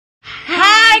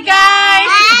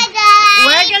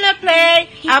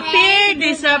Apir,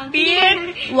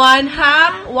 DisApir,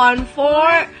 1/2,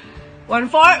 1/4,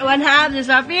 1/4, 1/2,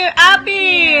 DisApir,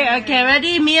 Apir. Okay,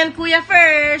 ready? Me and Kuya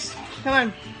first. Come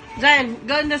on. Zion,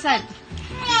 go on the side.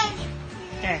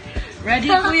 Okay. Ready,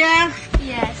 Kuya?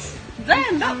 Yes.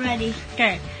 Zion, go. I'm ready.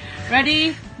 Okay.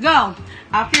 Ready? Go.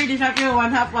 Apir, DisApir,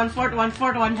 1/2, 1/4,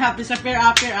 1/4, 1/2, DisApir,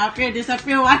 Apir, Apir,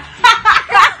 DisApir, 1.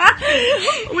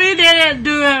 We didn't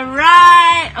do it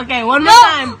right. Okay, one more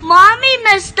time. Mommy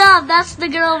messed up. That's the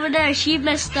girl over there. She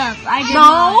messed up. I did No,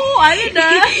 not. I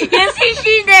didn't. Yes,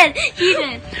 she did. He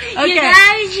did. Okay. You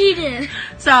guys, she did.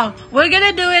 So, we're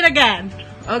gonna do it again.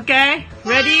 Okay?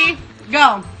 Ready?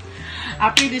 Go.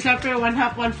 Apir, DisApir,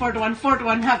 1/2, 1/4, 1/4,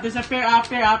 1/2, DisApir,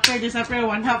 Apir, Apir, DisApir,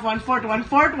 1/2, 1/4,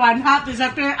 1/4, 1/2,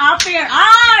 DisApir, Apir.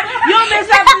 Ah! You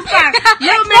messed up this time.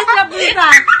 You messed up this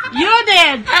time. You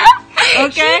did.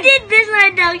 Okay? She did this.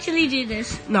 I actually did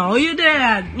this. No, you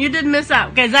did. You did mess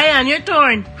up. Okay, Zion, your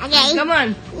turn. Okay. Come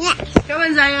on. Yes. Come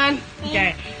on, Zion.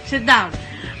 Okay, sit down.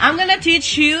 I'm gonna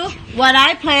teach you what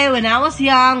I play when I was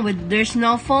young. There's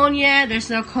no phone yet. There's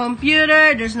no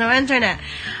computer. There's no internet.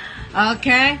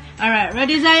 Okay. All right.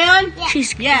 Ready, Zion?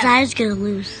 Yeah. Zion's gonna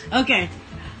lose. Okay.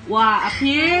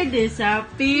 Apir,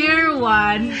 DisApir,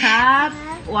 1/2,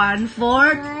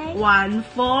 1/4,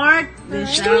 1/4,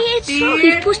 It's so DisApir.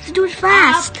 you're supposed to do it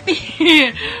fast.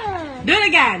 Apir. Do it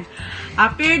again.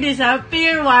 Apir,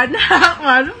 DisApir, 1/2,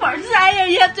 1/4. Zion,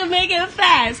 you have to make it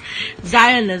fast.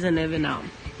 Zion doesn't even know.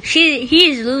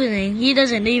 He's losing. He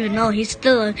doesn't even know. He's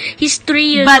 3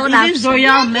 years But old. even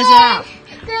Zoya mess it up.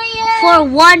 For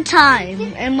one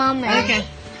time, and Mom. Okay.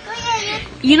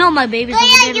 You know my baby's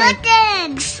over there like.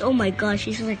 Oh my gosh,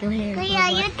 she's like a hair.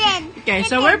 Okay,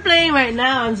 so we're playing right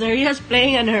now, and Zaria's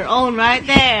playing on her own right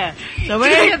there. So we're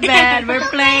in the bed, we're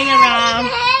playing around.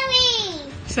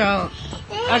 So,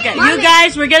 okay, you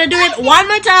guys, we're gonna do it one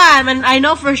more time, and I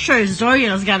know for sure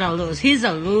Zoriel's gonna lose. He's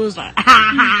a loser.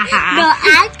 No,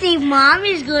 I think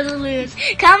Mommy's gonna lose.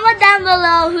 Comment down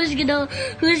below who's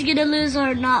gonna lose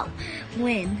or not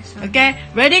win. So. Okay,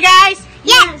 ready, guys?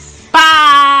 Yes.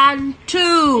 1,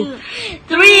 2,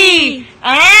 3,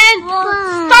 and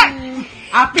start.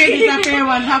 Apir, DisApir,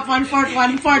 1/2, 1/4,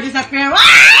 1/4, DisApir.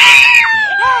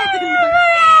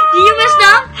 You messed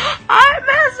up? I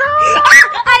messed up.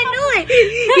 I knew it.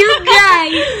 You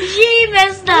guys, she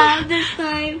messed up this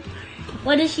time.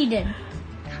 What did she do?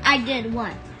 I did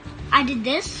what? I did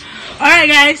this. Alright,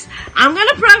 guys. I'm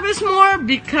gonna practice more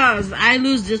because I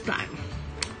lose this time.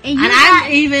 And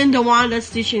I'm even the one that's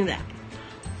teaching that.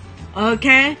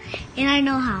 Okay? And I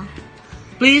know how.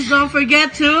 Please don't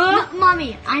forget to... No,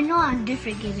 Mommy, I know a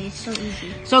different game. It's so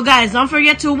easy. So, guys, don't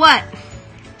forget to what?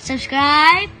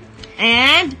 Subscribe.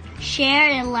 And... share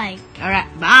and like.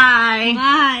 Alright, bye.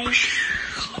 Bye.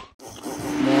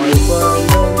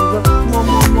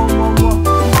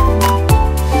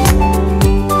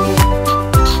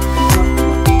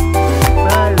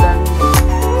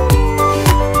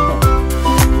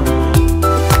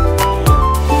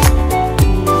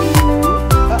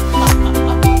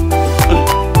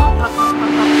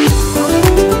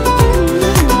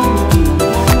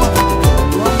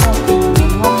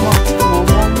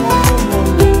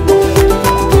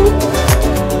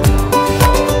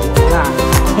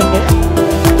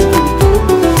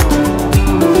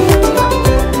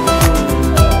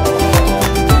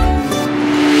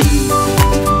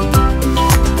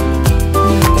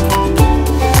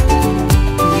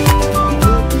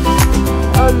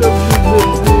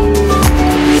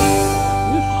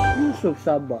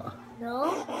 Saba.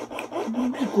 No?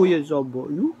 Si Kuya Saba,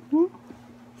 you?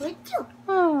 What you?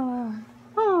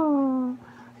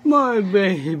 My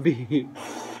baby.